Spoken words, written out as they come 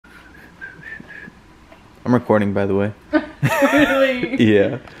I'm recording, by the way. Really?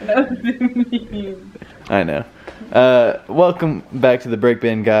 Yeah. I know. Welcome back to the Brick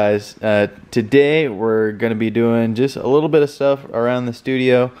Bin, guys. Today we're going to be doing just a little bit of stuff around the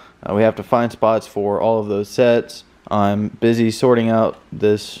studio. We have to find spots for all of those sets. I'm busy sorting out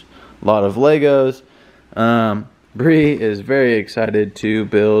this lot of Legos. Bree is very excited to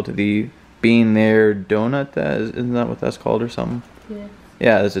build the Bean There donut. Isn't that what that's called or something? Yeah.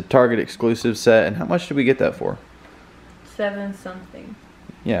 Yeah, it's a Target exclusive set. And how much did we get that for? 7 something.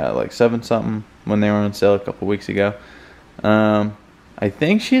 Yeah, like 7 something when they were on sale a couple weeks ago. I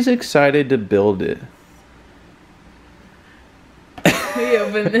think she's excited to build it. Will you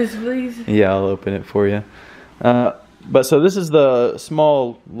open this, please? Yeah, I'll open it for you. But so this is the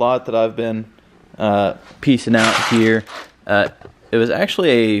small lot that I've been piecing out here. It was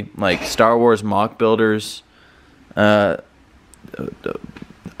actually a Star Wars mock builders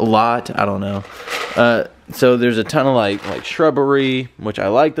lot. I don't know. So there's a ton of like shrubbery, which I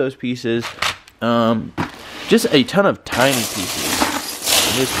like those pieces. Just a ton of tiny pieces.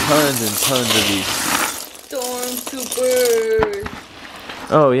 There's tons and tons of these. Stormtroopers.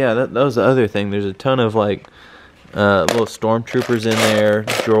 Oh yeah, that was the other thing. There's a ton of little stormtroopers in there,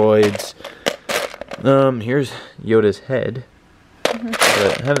 droids. Here's Yoda's head.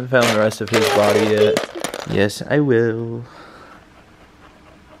 But I haven't found the rest of his body yet. Yes, I will.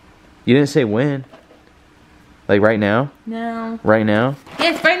 You didn't say when. Like right now? No. Right now?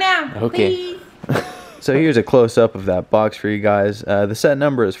 Yes, right now. Okay. Please. So here's a close-up of that box for you guys. The set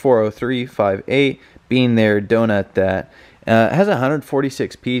number is 40358. Being There, donut that. It has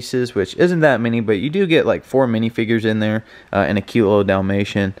 146 pieces, which isn't that many, but you do get like 4 minifigures in there and a cute little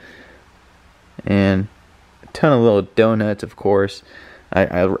Dalmatian. And a ton of little donuts, of course.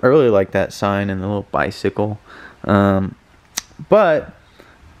 I really like that sign and the little bicycle. But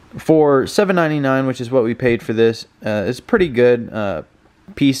for $7.99, which is what we paid for this, it's pretty good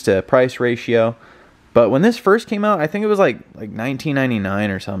piece to price ratio. But when this first came out, I think it was like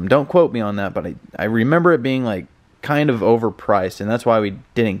 $19.99 or something. Don't quote me on that, but I remember it being like kind of overpriced, and that's why we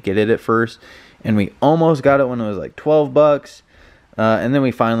didn't get it at first. And we almost got it when it was like 12 bucks. And then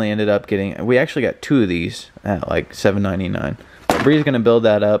we finally ended up getting, we actually got 2 of these at like $7.99. Bree's gonna build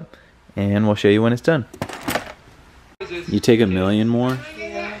that up, and we'll show you when it's done. You take 1 million more?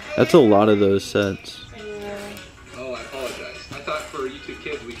 Yeah. That's a lot of those sets. Yeah. Oh, I apologize. I thought for YouTube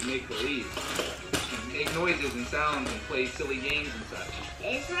kids we can make believe. Make noises and sounds and play silly games and such.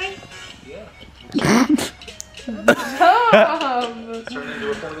 It's right. Yeah. Turn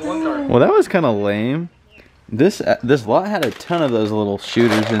into a Formula 1 car. Well, that was kind of lame. This lot had a ton of those little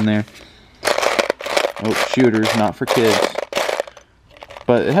shooters in there. Oh, shooters, not for kids.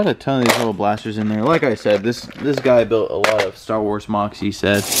 But it had a ton of these little blasters in there. Like I said, this guy built a lot of Star Wars mocks, he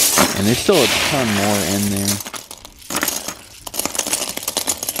said. And there's still a ton more in there.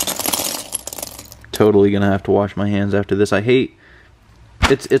 Totally gonna have to wash my hands after this. I hate...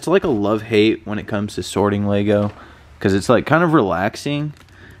 It's like a love-hate when it comes to sorting Lego. Because it's like kind of relaxing.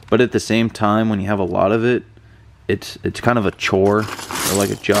 But at the same time, when you have a lot of it, it's kind of a chore. Or like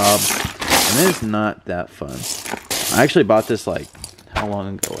a job. And it's not that fun. I actually bought this like... how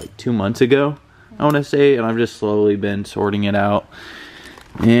long ago? Like 2 months ago, I want to say, and I've just slowly been sorting it out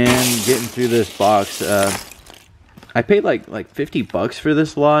and getting through this box. I paid like 50 bucks for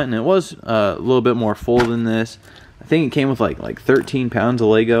this lot, and it was a little bit more full than this. I think it came with like 13 pounds of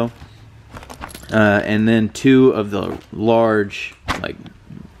Lego, and then 2 of the large,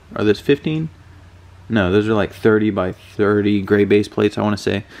 are those 15? No, those are like 30 by 30 gray base plates, I want to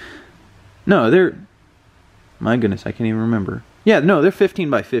say. No, they're, my goodness, I can't even remember. Yeah, no, they're 15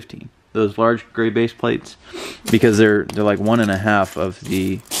 by 15. Those large gray base plates, because they're like 1.5 of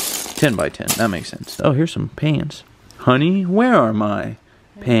the 10 by 10. That makes sense. Oh, here's some pants. Honey, where are my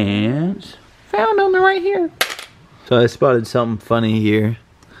pants? Found them, they're right here. So I spotted something funny here.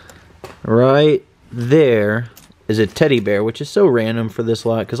 Right there is a teddy bear, which is so random for this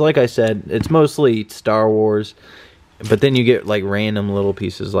lot, because like I said, it's mostly Star Wars. But then you get like random little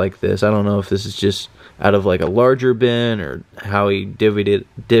pieces like this. I don't know if this is just out of like a larger bin or how he divvied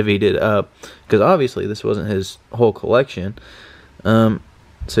it up, because obviously this wasn't his whole collection.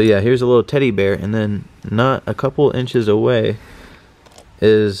 So yeah, here's a little teddy bear, and then not a couple inches away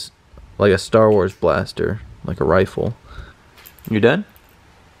is like a Star Wars blaster, like a rifle. You done?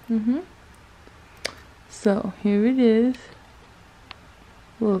 Mm-hmm. So here it is.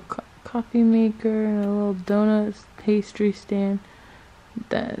 A little coffee maker and a little donuts pastry stand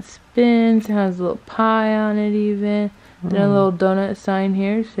that spins. It has a little pie on it even. Then a little donut sign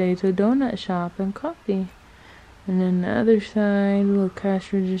here says a donut shop and coffee. And then the other side, a little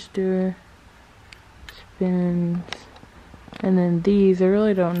cash register, pins. And then these, I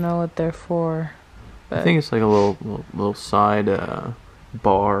really don't know what they're for. But I think it's like a little side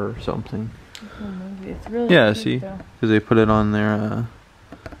bar or something. maybe it's really Yeah, cute, see, though. because they put it on their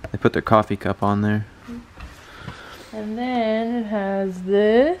they put their coffee cup on there. And then it has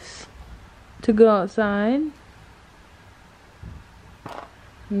this to go outside.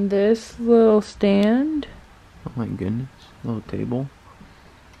 And this little stand. Oh my goodness, little table.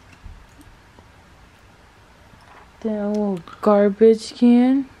 Then a little garbage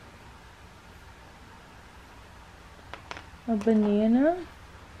can. A banana.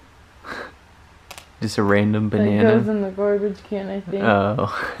 Just a random That goes banana. in the garbage can, I think.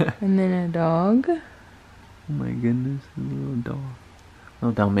 Oh. And then a dog. Oh my goodness, a little dog.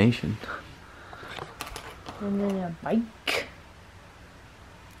 Little Dalmatian. And then a bike.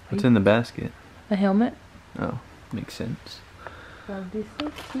 What's in the basket? A helmet. Oh, makes sense. Gotta do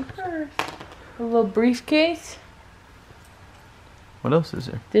safety first. A little briefcase. What else is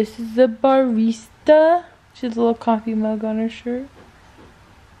there? This is the barista. She has a little coffee mug on her shirt.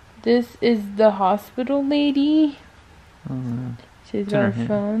 This is the hospital lady. Oh, She's It's in got her her hand.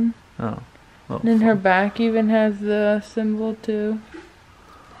 phone. oh. And then her back even has the symbol too.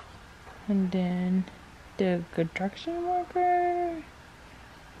 And then the construction worker.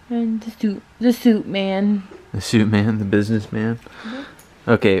 And the suit man. The suit man, the businessman.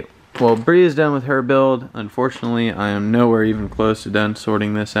 Okay, well, Bree is done with her build. Unfortunately, I am nowhere even close to done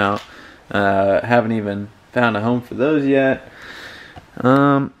sorting this out. Haven't even found a home for those yet.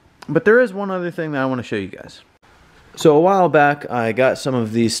 But there is one other thing that I want to show you guys. So a while back, I got some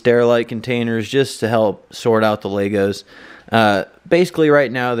of these Sterilite containers just to help sort out the Legos. Basically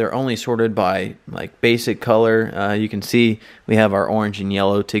right now they're only sorted by like basic color. You can see we have our orange and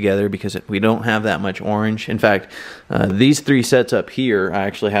yellow together because we don't have that much orange. In fact, these 3 sets up here, I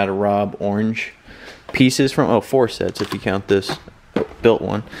actually had to rob orange pieces from. Oh, 4 sets if you count this built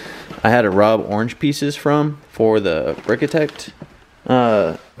one. I had to rob orange pieces from for the Brickitect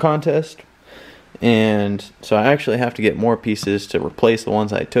contest. And so I actually have to get more pieces to replace the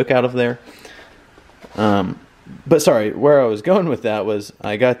ones I took out of there. But sorry, where I was going with that was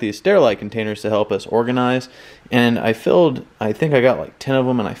I got these Sterilite containers to help us organize, and I think I got like 10 of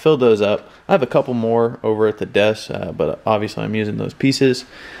them, and I filled those up. I have a couple more over at the desk, but obviously I'm using those pieces.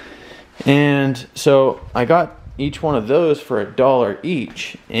 And so I got each one of those for $1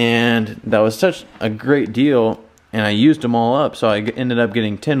 each, and that was such a great deal, and I used them all up, so I ended up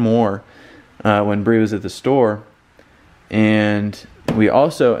getting 10 more when Bree was at the store. And we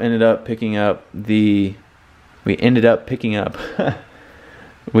also ended up picking up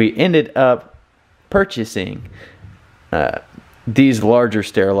purchasing these larger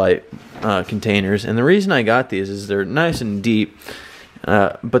Sterilite containers. And the reason I got these is they're nice and deep,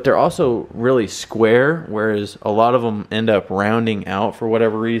 but they're also really square, whereas a lot of them end up rounding out for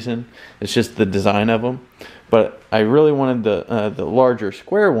whatever reason. It's just the design of them. But I really wanted the larger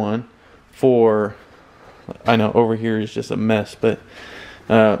square one for, I know over here is just a mess, but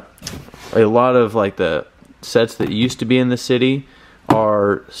a lot of like the sets that used to be in the city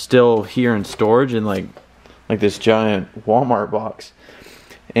are still here in storage in like this giant Walmart box.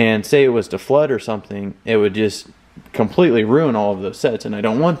 And say it was to flood or something, it would just completely ruin all of those sets, and I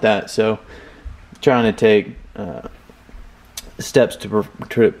don't want that. So trying to take steps to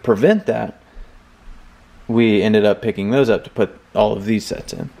prevent that, we ended up picking those up to put all of these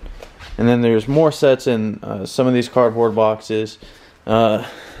sets in. And then there's more sets in some of these cardboard boxes.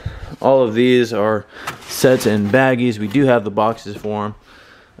 All of these are sets in baggies. We do have the boxes for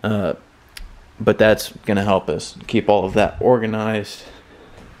them, but that's going to help us keep all of that organized.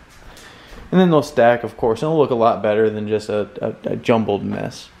 And then they'll stack, of course, and it'll look a lot better than just a jumbled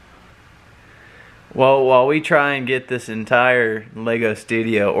mess. Well, while we try and get this entire Lego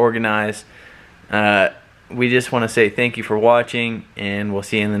studio organized, we just want to say thank you for watching, and we'll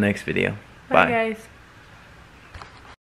see you in the next video. Bye Bye. guys.